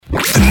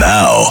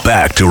Now,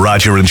 back to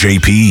Roger and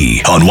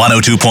JP on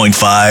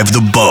 102.5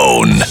 The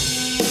Bone.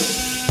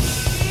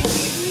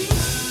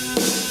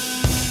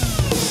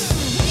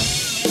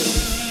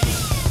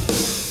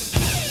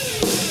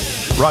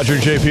 Roger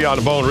and JP on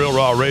The Bone, Real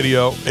Raw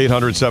Radio,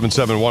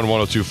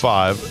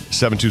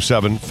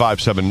 800-771-1025,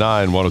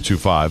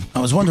 727-579-1025. I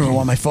was wondering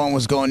why my phone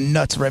was going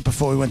nuts right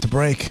before we went to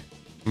break.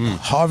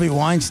 Harvey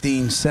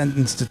Weinstein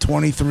sentenced to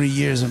 23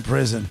 years in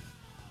prison.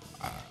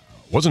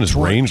 Wasn't his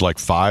range like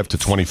 5 to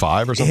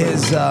 25 or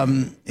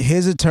something?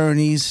 His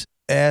attorneys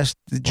asked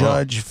the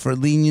judge for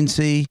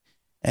leniency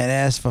and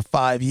asked for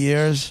 5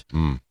 years.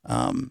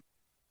 I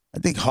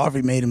think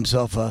Harvey made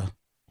himself a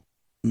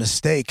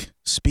mistake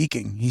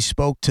speaking. He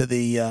spoke to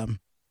the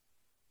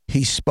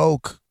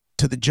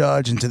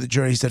judge and to the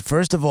jury. He said,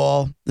 first of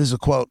all, this is a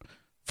quote,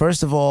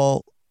 first of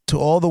all, to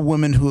all the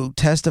women who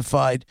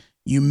testified,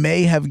 you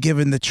may have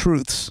given the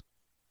truths.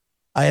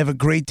 I have a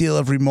great deal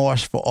of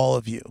remorse for all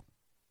of you.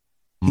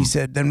 He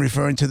said, then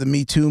referring to the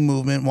Me Too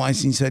movement,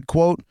 Weinstein said,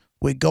 quote,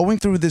 we're going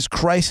through this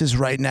crisis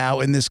right now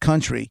in this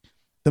country.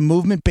 The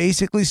movement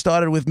basically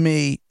started with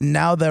me.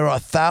 Now there are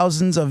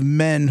thousands of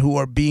men who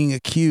are being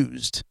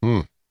accused.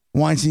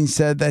 Weinstein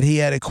said that he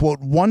had a,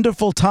 quote,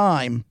 wonderful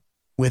time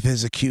with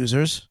his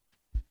accusers.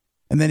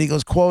 And then he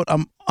goes, quote,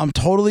 I'm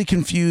totally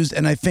confused,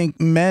 and I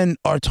think men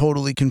are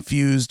totally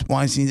confused.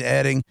 Weinstein's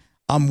adding,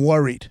 I'm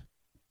worried.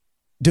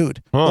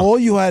 Dude, all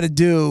you had to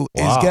do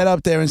is get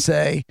up there and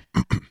say,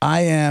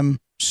 I am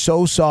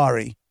so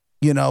sorry,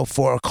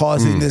 for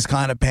causing this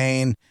kind of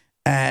pain,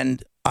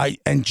 and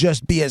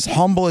just be as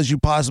humble as you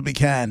possibly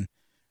can.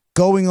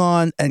 Going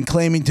on and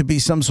claiming to be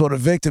some sort of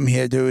victim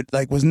here, dude,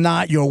 was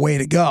not your way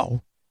to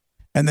go.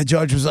 And the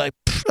judge was like,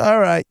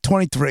 all right,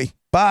 23.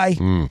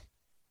 Bye.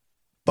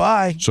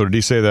 Bye. So did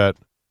he say that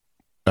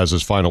as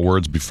his final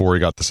words before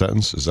he got the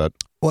sentence? Is that?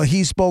 Well,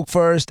 he spoke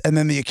first, and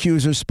then the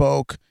accuser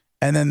spoke,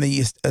 and then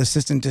the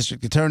assistant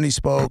district attorney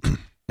spoke,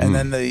 and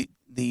then the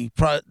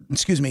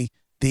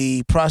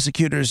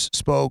prosecutors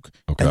spoke,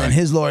 and then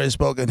his lawyers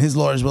spoke, and his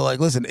lawyers were like,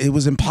 listen, it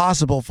was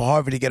impossible for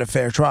Harvey to get a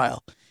fair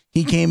trial.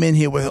 He came in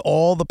here with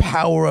all the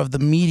power of the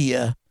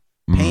media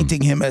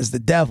painting him as the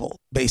devil,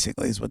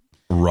 basically, is what.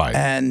 Right.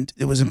 And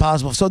it was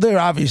impossible. So they're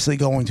obviously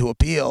going to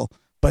appeal,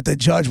 but the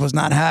judge was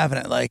not having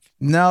it.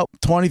 Nope,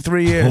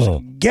 23 years.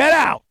 Get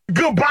out.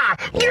 Goodbye.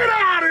 Get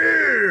out of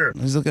here.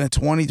 He's looking at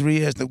 23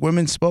 years. The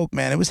women spoke,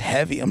 man. It was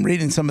heavy. I'm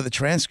reading some of the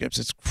transcripts.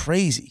 It's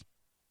crazy.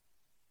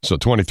 So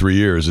 23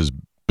 years is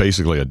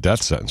basically a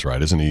death sentence,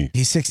 right? Isn't he?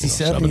 He's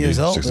 67 years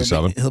old.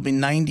 67? He'll be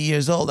 90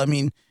 years old. I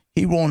mean,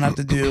 he won't have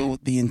to do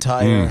the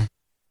entire.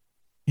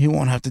 He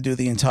won't have to do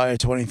the entire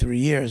 23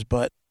 years,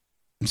 but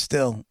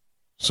still.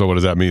 So what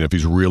does that mean? If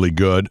he's really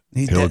good,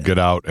 he'll dead. get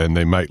out, and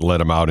they might let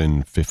him out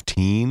in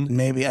 15?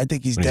 Maybe. I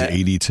think he's when dead.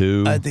 He's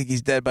 82? I think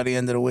he's dead by the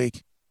end of the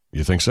week.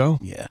 You think so?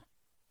 Yeah.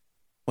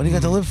 What do you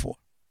got to live for?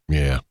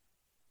 Yeah.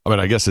 I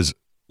mean, I guess his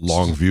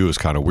long view is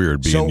kind of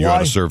weird, being you got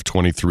to serve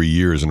 23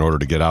 years in order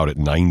to get out at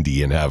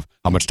 90 and have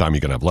how much time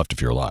you going to have left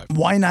if you're alive.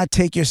 Why not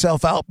take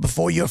yourself out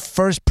before your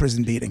first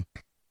prison beating?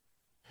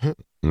 Yeah.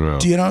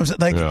 Do you know what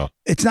I'm saying?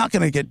 It's not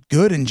going to get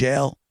good in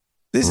jail.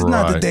 This is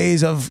not the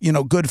days of,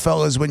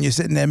 Goodfellas when you're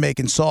sitting there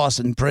making sauce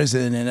in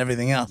prison and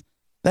everything else.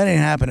 That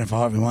ain't happening for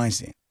Harvey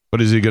Weinstein. But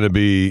is he going to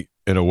be,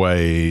 in a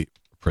way,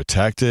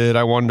 protected,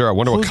 I wonder? I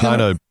wonder what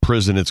kind of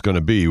prison it's going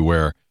to be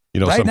where,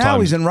 right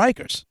now he's in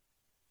Rikers.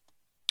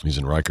 He's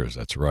in Rikers,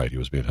 that's right. He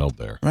was being held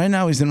there. Right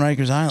now he's in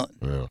Rikers Island.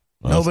 Yeah.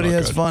 Nobody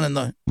has fun in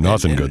the...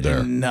 Nothing good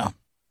there. No.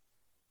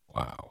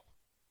 Wow.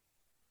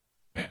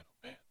 Man.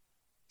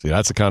 See,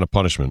 that's the kind of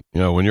punishment.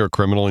 When you're a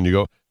criminal and you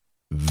go,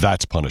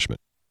 that's punishment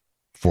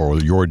for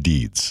your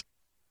deeds.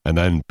 And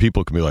then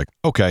people can be like,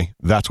 okay,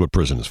 that's what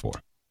prison is for.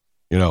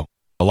 A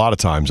lot of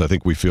times I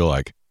think we feel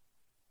like,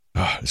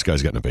 this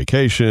guy's getting a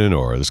vacation,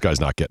 or this guy's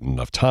not getting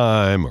enough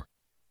time, or,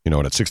 and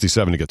at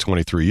 67 to get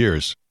 23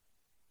 years,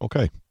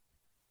 okay.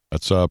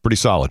 That's pretty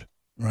solid.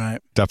 Right.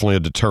 Definitely a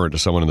deterrent to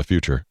someone in the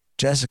future.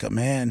 Jessica,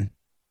 man,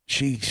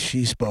 she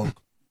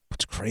spoke.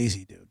 It's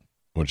crazy, dude.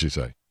 What did she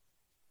say?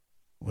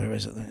 Where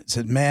is it? It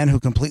said, man who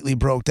completely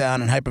broke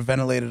down and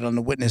hyperventilated on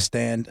the witness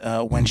stand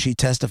when she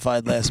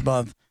testified last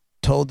month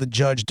told the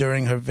judge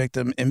during her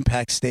victim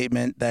impact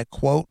statement that,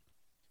 quote,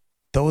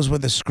 those were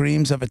the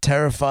screams of a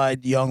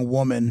terrified young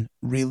woman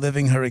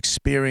reliving her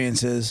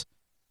experiences.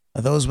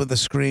 Those were the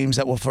screams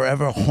that will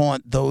forever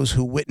haunt those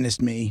who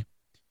witnessed me.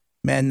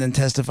 Man then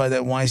testified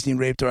that Weinstein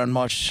raped her on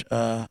March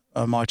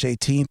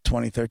 18th,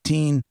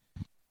 2013.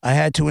 I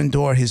had to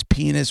endure his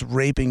penis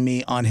raping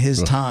me on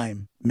his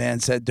time, man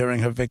said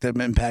during her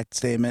victim impact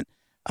statement.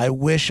 I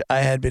wish I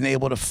had been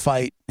able to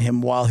fight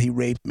him while he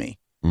raped me.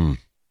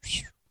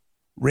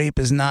 Rape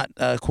is not,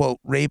 quote,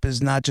 rape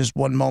is not just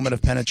one moment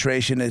of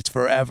penetration, it's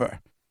forever.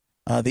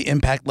 The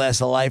impact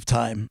lasts a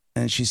lifetime.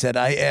 And she said,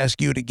 I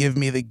ask you to give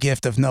me the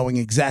gift of knowing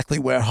exactly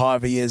where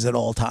Harvey is at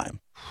all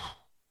time.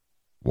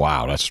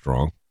 Wow, that's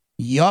strong.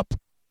 Yup.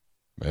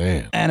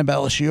 Man.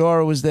 Annabella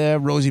Sciorra was there.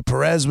 Rosie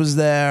Perez was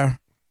there.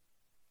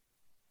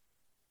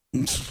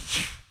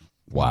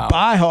 Wow.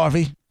 Bye,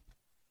 Harvey.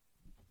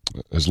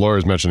 His lawyer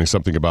is mentioning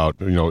something about,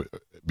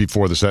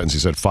 before the sentence, he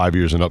said 5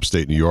 years in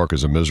upstate New York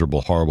is a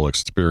miserable, horrible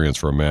experience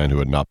for a man who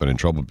had not been in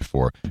trouble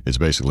before. It's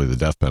basically the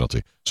death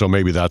penalty. So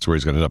maybe that's where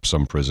he's going to end up,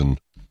 some prison.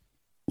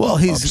 Well,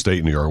 he's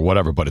upstate New York or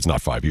whatever, but it's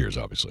not 5 years,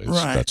 obviously.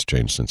 Right. That's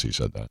changed since he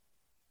said that.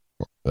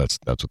 That's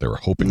what they were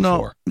hoping for.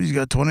 No, he's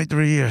got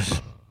 23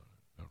 years.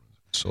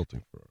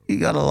 Consulting for. He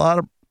got a lot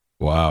of.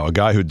 Wow, a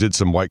guy who did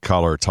some white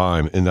collar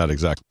time in that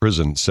exact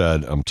prison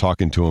said, "I'm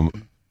talking to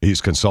him." He's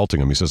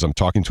consulting him. He says, "I'm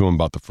talking to him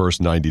about the first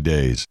 90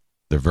 days.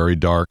 They're very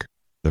dark.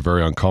 They're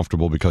very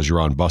uncomfortable because you're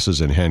on buses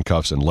in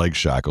handcuffs and leg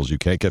shackles. You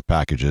can't get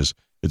packages.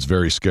 It's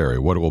very scary.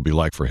 What it will be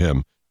like for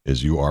him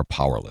is you are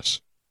powerless."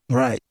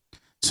 Right.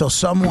 So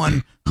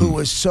someone who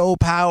was so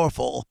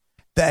powerful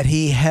that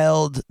he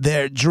held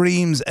their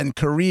dreams and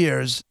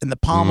careers in the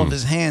palm of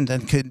his hand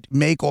and could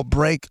make or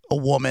break a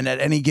woman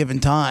at any given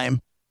time,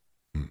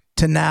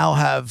 to now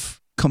have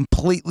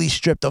completely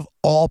stripped of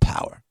all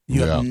power.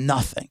 You have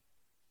nothing.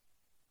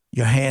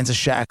 Your hands are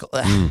shackled.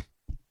 And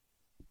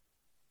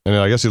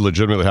I guess he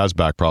legitimately has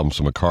back problems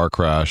from a car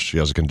crash. He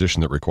has a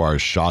condition that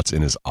requires shots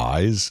in his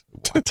eyes.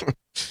 What?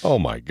 Oh,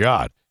 my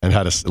God. And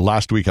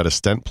last week had a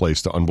stent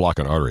placed to unblock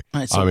an artery.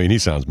 Right, so, I mean, he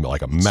sounds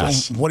like a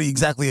mess. So what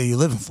exactly are you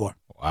living for?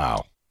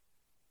 Wow.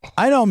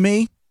 I know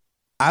me.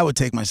 I would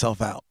take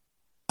myself out.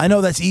 I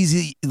know that's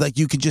easy. Like,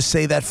 you could just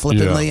say that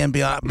flippantly and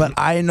be on, but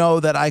I know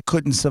that I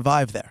couldn't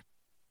survive there.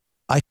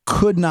 I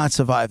could not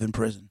survive in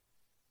prison.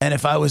 And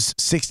if I was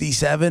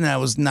 67 and I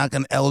was not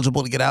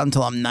eligible to get out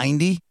until I'm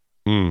 90,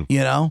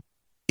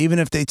 even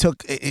if they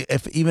took,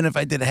 even if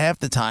I did half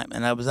the time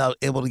and I was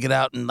able to get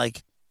out in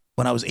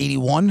when I was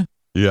 81.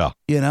 Yeah.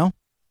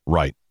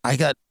 Right.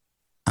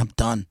 I'm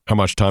done. How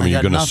much time are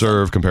you going to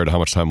serve compared to how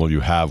much time will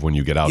you have when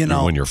you get out?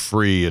 When you're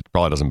free, it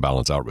probably doesn't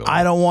balance out really.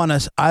 I don't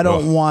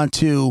want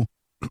to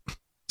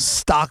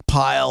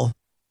stockpile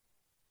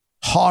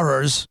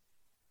horrors.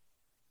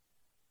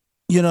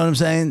 You know what I'm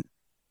saying?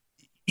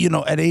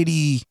 At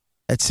 80,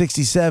 at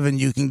 67,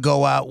 you can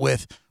go out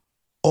with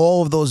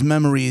all of those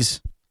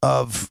memories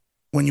of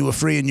when you were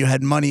free and you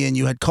had money and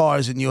you had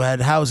cars and you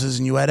had houses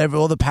and you had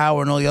all the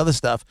power and all the other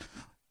stuff.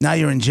 Now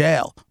you're in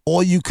jail.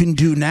 All you can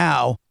do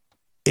now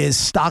is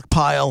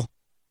stockpile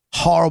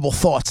horrible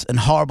thoughts and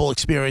horrible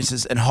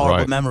experiences and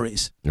horrible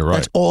memories. You're right.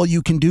 That's all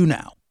you can do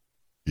now.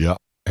 Yeah.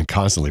 And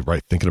constantly,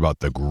 thinking about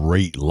the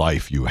great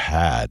life you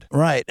had.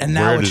 Right. And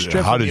now it's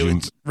stripping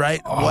you.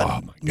 Right.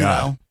 Oh, my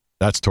God.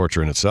 That's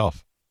torture in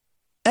itself.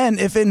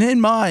 And if in his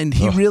mind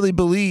he really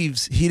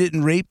believes he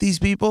didn't rape these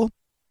people,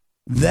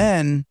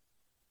 then,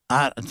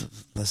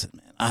 listen,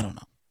 man, I don't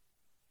know.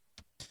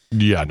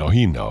 Yeah, no,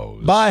 he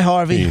knows. Bye,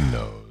 Harvey. He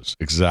knows.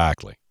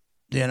 Exactly.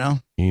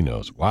 He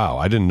knows. Wow,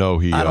 I didn't know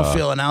he... I don't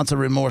feel an ounce of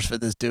remorse for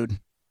this dude.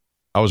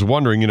 I was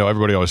wondering,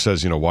 everybody always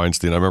says,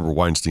 Weinstein. I remember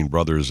Weinstein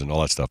Brothers and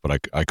all that stuff, but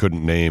I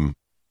couldn't name...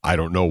 I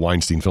don't know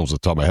Weinstein films off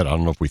the top of my head. I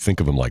don't know if we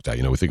think of him like that.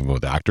 We think of him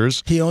with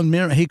actors. He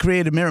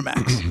created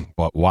Miramax.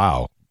 But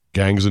wow.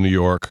 Gangs of New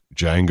York,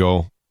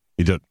 Django.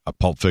 He did a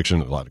Pulp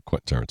Fiction, a lot of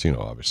Quentin Tarantino,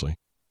 obviously.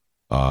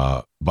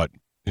 But,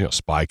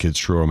 Spy Kids,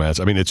 True Romance.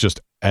 I mean, it's just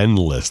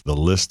endless, the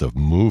list of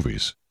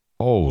movies.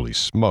 Holy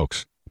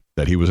smokes.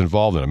 That he was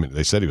involved in. I mean,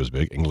 they said he was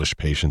big. English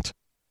Patient.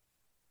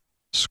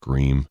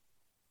 Scream.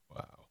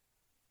 Wow.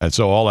 And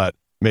so all that,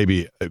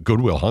 maybe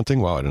Good Will Hunting.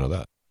 Wow, I didn't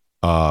know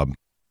that.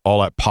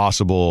 All that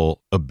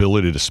possible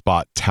ability to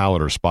spot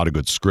talent or spot a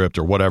good script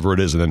or whatever it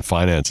is and then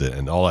finance it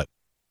and all that.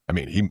 I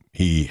mean,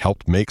 he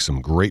helped make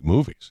some great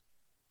movies.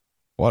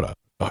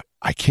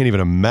 I can't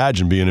even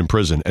imagine being in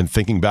prison and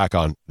thinking back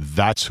on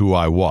that's who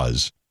I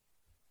was,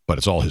 but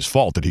it's all his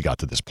fault that he got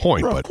to this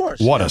point. Well, but of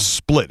course, what a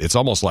split. It's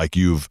almost like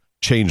you've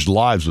changed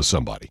lives with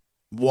somebody.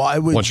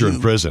 Once you're in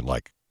prison,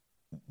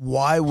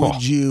 why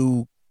would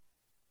you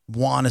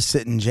want to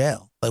sit in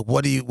jail?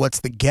 What's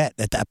the get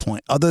at that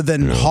point? Other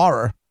than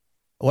horror,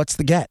 what's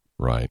the get?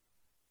 Right.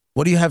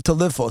 What do you have to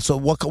live for? So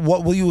what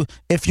will you,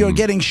 if you're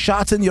getting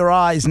shots in your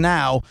eyes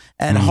now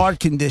and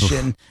heart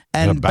condition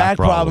and back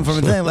problem from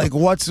a thing,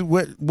 where's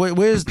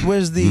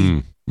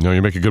the... No,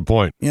 you make a good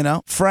point.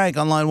 Frank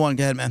on line 1,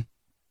 go ahead, man.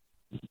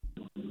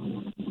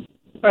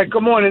 All right,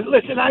 good morning.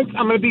 Listen, I'm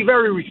going to be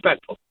very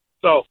respectful.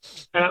 So,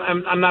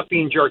 and I'm not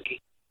being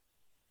jerky.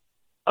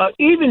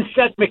 Even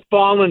Seth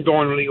MacFarlane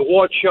during the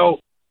award show,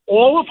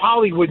 all of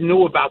Hollywood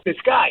knew about this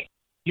guy.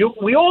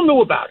 We all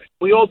knew about it.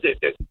 We all did.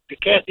 The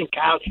casting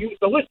couch,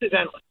 the list is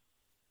endless.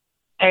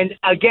 And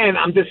again,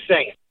 I'm just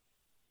saying,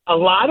 a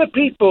lot of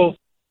people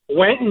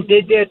went and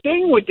did their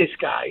thing with this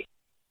guy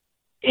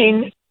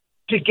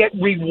to get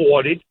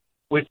rewarded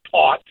with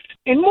parts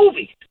in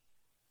movies.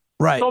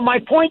 Right. So my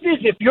point is,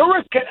 if you're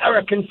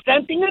a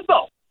consenting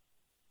adult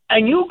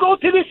and you go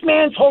to this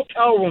man's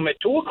hotel room at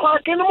 2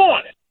 o'clock in the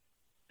morning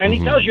and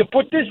he tells you,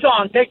 put this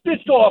on, take this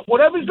off,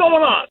 whatever's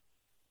going on,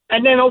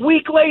 and then a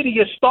week later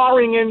you're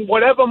starring in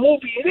whatever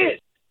movie it is,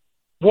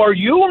 were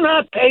you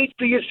not paid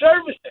for your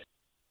services?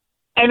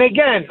 And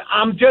again,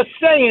 I'm just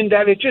saying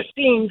that it just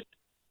seems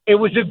it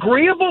was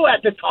agreeable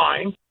at the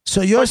time.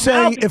 So you're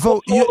saying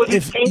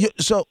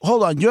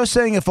hold on. You're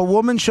saying if a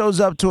woman shows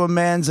up to a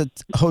man's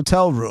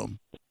hotel room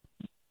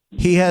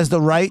he has the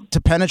right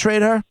to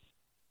penetrate her?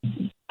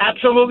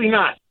 Absolutely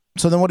not.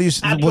 So then, what are you?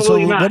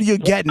 Absolutely not. What are you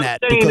getting at?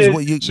 saying Because is-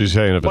 what you? She's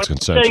saying if it's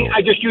consensual.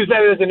 I just use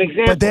that as an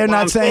example. But they're What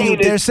not I'm saying.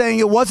 is- They're saying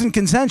it wasn't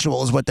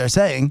consensual, is what they're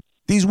saying.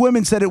 These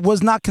women said it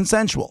was not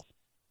consensual.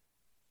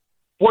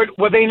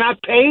 Were they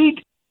not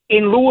paid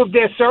in lieu of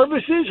their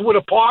services with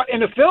a part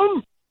in a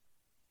film?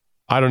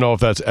 I don't know if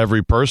that's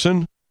every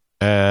person.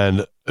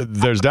 And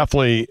there's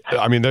definitely,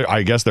 I mean,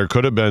 I guess there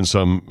could have been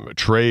some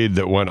trade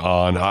that went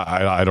on.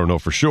 I don't know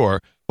for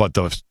sure. But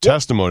the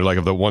testimony, like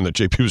of the one that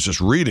JP was just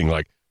reading,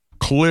 like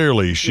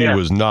clearly she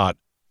was not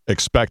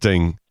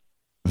expecting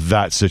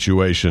that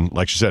situation.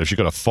 Like she said, if she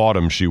could have fought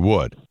him, she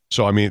would.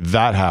 So, I mean,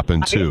 that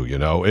happened too, you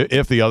know.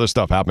 If the other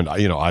stuff happened,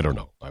 you know, I don't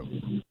know.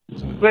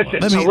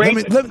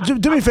 Listen,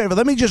 do me a favor.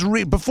 Let me just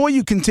read before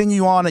you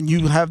continue on and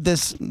you have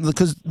this,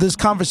 because this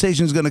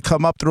conversation is going to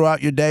come up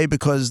throughout your day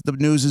because the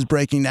news is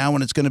breaking now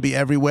and it's going to be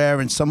everywhere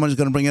and someone's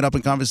going to bring it up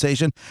in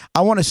conversation.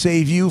 I want to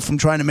save you from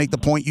trying to make the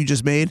point you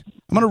just made.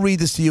 I'm going to read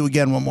this to you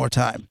again one more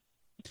time.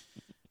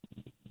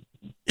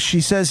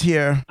 She says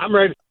here, I'm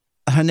ready.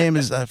 her name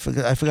is, I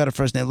forgot her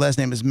first name. Last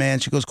name is Mann.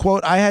 She goes,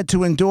 quote, I had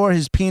to endure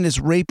his penis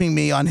raping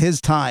me on his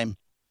time.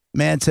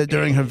 Mann said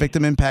during her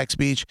victim impact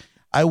speech,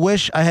 I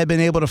wish I had been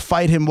able to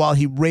fight him while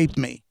he raped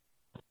me.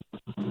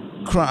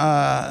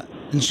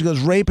 And she goes,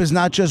 rape is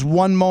not just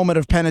one moment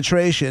of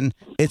penetration.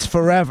 It's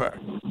forever.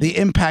 The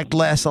impact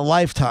lasts a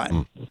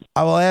lifetime.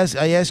 I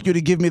ask you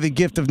to give me the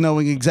gift of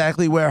knowing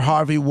exactly where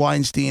Harvey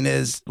Weinstein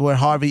is, where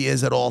Harvey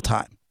is at all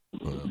time.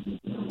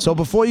 So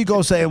before you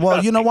go saying,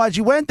 well, you know what,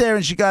 she went there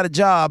and she got a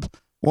job.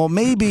 Well,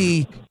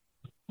 maybe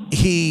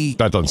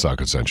that doesn't sound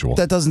consensual.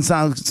 That doesn't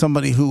sound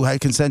somebody who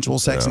had consensual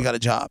sex and got a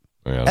job.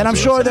 Yeah, and I'm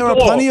sure there are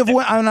plenty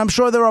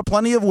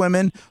of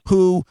women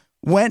who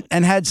went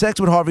and had sex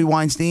with Harvey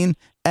Weinstein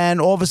and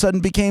all of a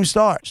sudden became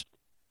stars.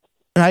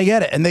 And I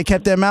get it. And they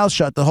kept their mouths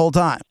shut the whole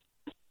time.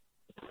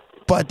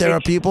 But there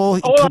are people,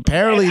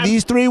 apparently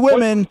these three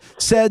women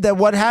said that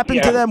what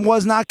happened to them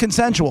was not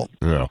consensual.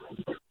 Yeah.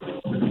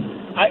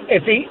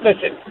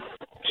 Listen,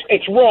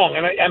 it's wrong.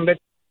 And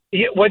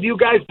whether you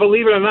guys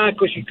believe it or not,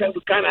 because you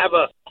kind of have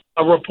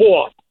a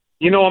rapport.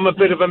 You know, I'm a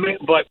bit of a man,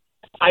 but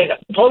I have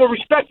total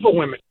respect for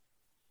women.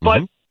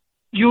 But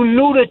you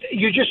knew that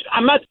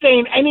I'm not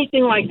saying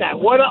anything like that.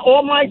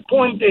 All my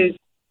point is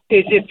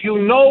if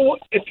you know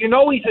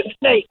he's a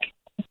snake,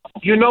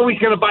 you know he's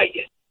going to bite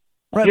you.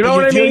 Right, you know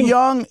what I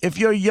mean? If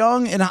you're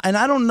young, and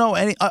I don't know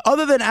any,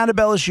 other than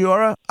Annabella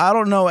Sciorra, I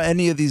don't know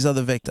any of these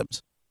other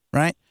victims,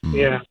 right?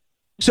 Yeah.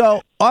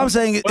 So all I'm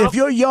saying, if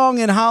you're young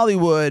in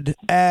Hollywood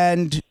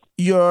and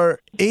your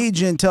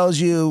agent tells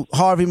you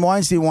Harvey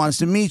Weinstein wants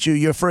to meet you,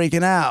 you're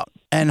freaking out.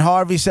 And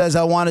Harvey says,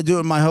 I want to do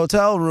it in my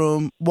hotel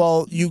room.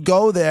 Well, you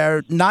go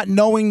there not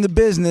knowing the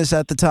business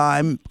at the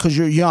time because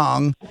you're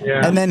young.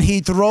 Yeah. And then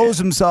he throws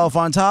himself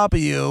on top of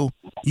you.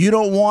 You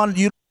don't want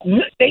you.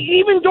 They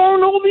even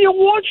don't know the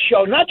awards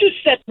show, not just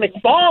Seth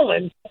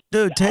MacFarlane.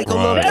 Dude, take a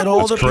look at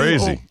all the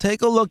crazy. people.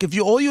 Take a look.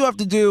 All you have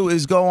to do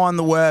is go on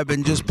the web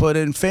and just put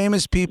in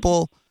famous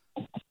people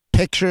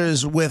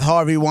pictures with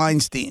Harvey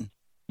Weinstein.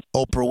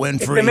 Oprah Winfrey.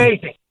 It's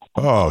amazing.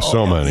 Oh,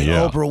 so many,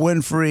 yeah. Oprah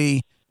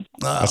Winfrey.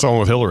 That's the one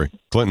with Hillary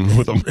Clinton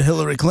with him.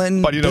 Hillary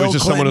Clinton. But, you know, Bill he's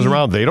just Clinton, someone who's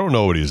around. They don't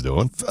know what he's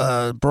doing.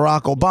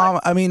 Barack Obama.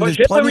 I mean, there's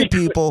plenty of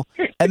people,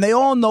 and they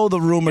all know the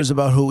rumors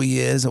about who he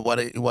is and what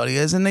he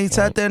is. And they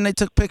sat there and they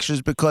took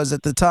pictures because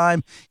at the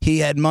time he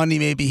had money.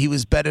 Maybe he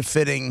was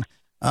benefiting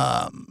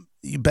a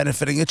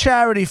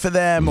charity for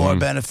them or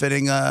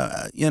benefiting,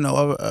 who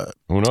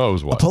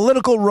knows what? A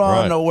political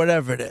run or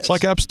whatever it is. It's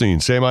like Epstein.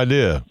 Same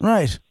idea.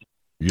 Right.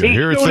 You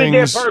hear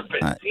things.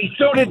 He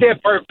suited their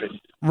purpose.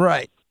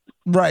 Right.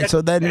 Right.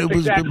 So then it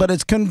was, but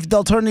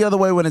they'll turn the other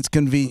way when it's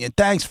convenient.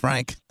 Thanks,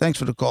 Frank. Thanks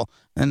for the call.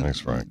 And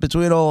thanks, Frank.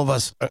 Between all of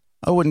us,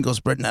 I wouldn't go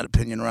spreading that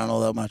opinion around all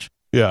that much.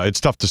 Yeah,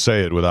 it's tough to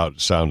say it without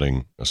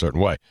sounding a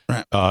certain way.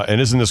 Right. And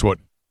isn't this what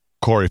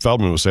Corey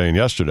Feldman was saying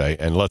yesterday?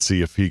 And let's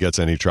see if he gets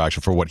any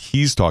traction for what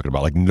he's talking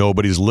about. Like,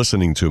 nobody's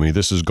listening to me.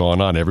 This has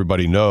gone on.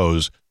 Everybody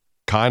knows.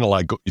 Kind of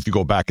like if you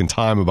go back in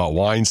time about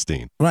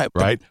Weinstein. Right.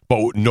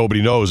 But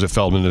nobody knows if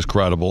Feldman is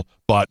credible.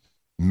 But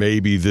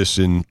maybe this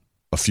in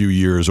a few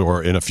years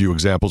or in a few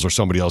examples or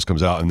somebody else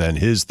comes out and then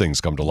his things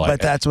come to light.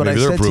 But that's what I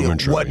said to you.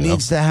 True, what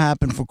needs to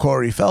happen for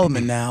Corey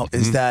Feldman now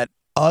is that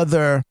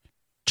other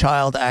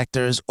child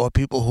actors or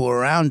people who are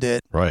around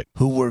it,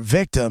 who were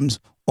victims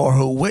or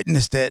who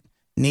witnessed it,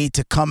 need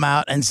to come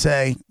out and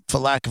say, for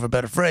lack of a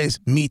better phrase,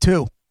 me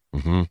too.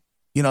 Mm-hmm.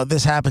 You know,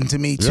 this happened to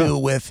me too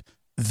with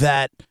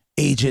that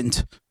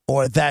agent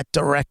or that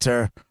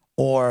director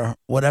or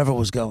whatever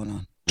was going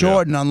on.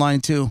 Jordan on line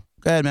 2.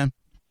 Go ahead, man.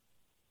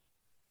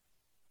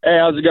 Hey,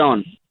 how's it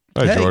going?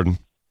 Hey. Jordan.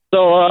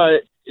 So,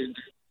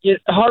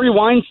 Harvey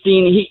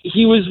Weinstein,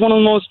 he was one of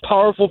the most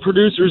powerful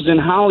producers in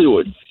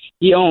Hollywood.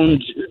 He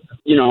owned,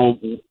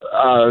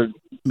 a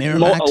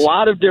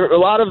lot of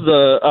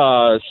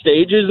the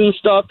stages and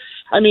stuff.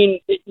 I mean,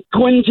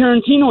 Quentin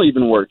Tarantino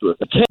even worked with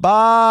him.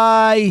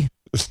 Bye.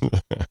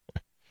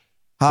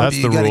 That's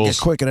you the gotta rules. get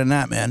quicker than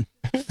that, man.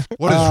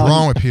 What is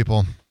wrong with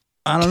people?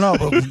 I don't know,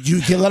 but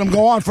you can let him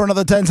go on for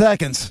another 10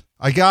 seconds.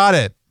 I got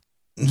it.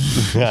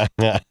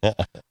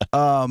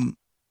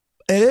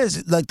 It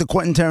is like the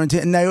Quentin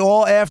Tarantino. And they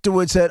all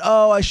afterwards said,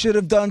 "Oh, I should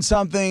have done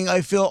something.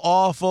 I feel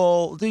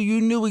awful."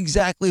 You knew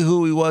exactly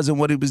who he was and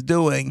what he was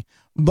doing,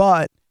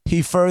 but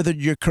he furthered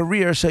your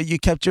career, so you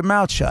kept your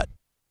mouth shut.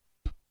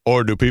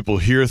 Or do people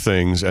hear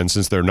things, and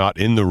since they're not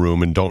in the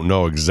room and don't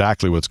know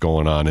exactly what's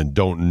going on and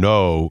don't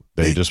know,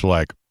 they just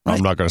like,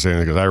 I'm not going to say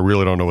anything because I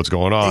really don't know what's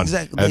going on.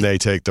 Exactly. And they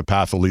take the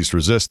path of least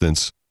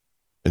resistance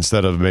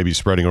instead of maybe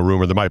spreading a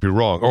rumor that might be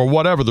wrong or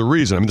whatever the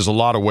reason. I mean, there's a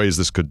lot of ways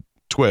this could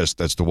twist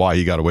as to why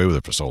he got away with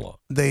it for so long.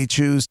 They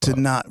choose to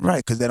not,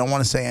 because they don't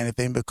want to say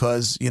anything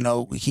because,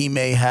 he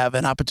may have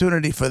an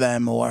opportunity for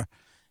them or,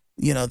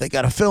 they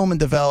got a film in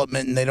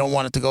development and they don't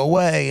want it to go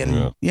away.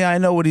 And I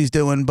know what he's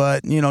doing,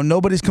 but,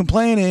 nobody's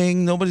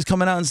complaining. Nobody's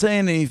coming out and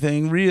saying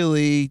anything,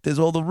 really. There's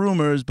all the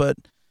rumors, but,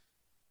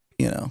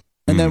 And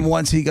then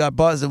once he got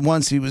buzzed and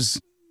once he was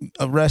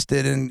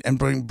arrested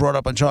and brought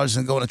up on charges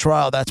and going to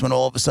trial, that's when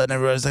all of a sudden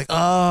everybody's like,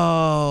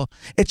 oh,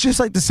 it's just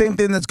like the same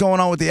thing that's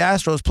going on with the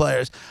Astros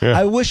players. Yeah.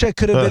 I wish I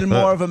could have been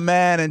more of a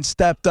man and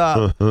stepped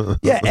up.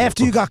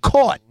 After you got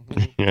caught.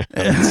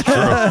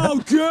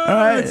 Oh,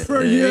 good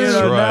for you.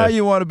 Now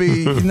you want to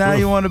be. Now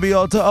you want to be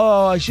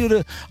all. I should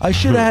have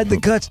had the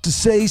guts to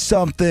say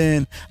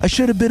something. I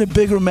should have been a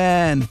bigger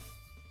man.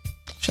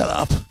 Shut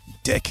up,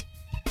 dick.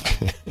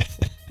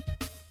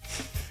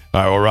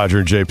 All right, well, Roger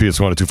and JP, it's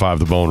 102.5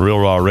 The Bone, Real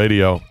Raw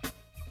Radio.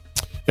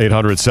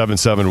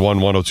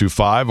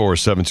 800-771-1025 or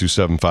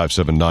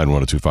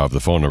 727-579-1025, the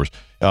phone numbers.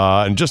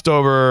 And just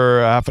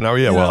over half an hour,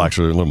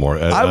 actually a little more.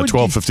 At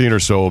 12:15 or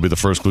so will be the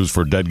first clues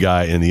for Dead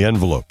Guy in the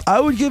Envelope.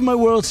 I would give my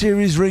World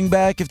Series ring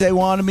back if they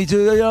wanted me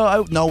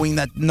to, knowing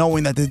that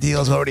the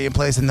deal's already in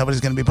place and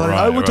nobody's going to be putting it.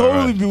 I would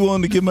totally be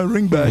willing to give my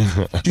ring back.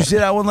 Did you see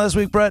that one last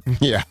week, Brett?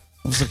 Yeah.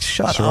 I was like,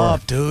 shut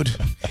up, dude.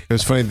 It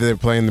was funny that they're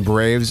playing the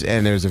Braves,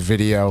 and there's a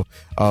video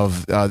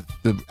of the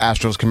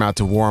Astros come out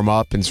to warm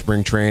up in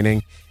spring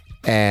training,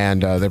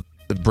 and the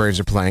Braves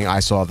are playing I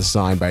Saw the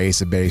Sign by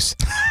Ace of Base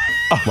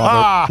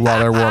while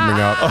they're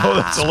warming up. Oh,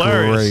 that's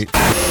hilarious. Great.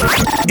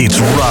 It's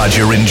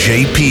Roger and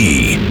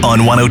JP on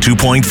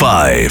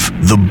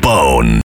 102.5 The Bone.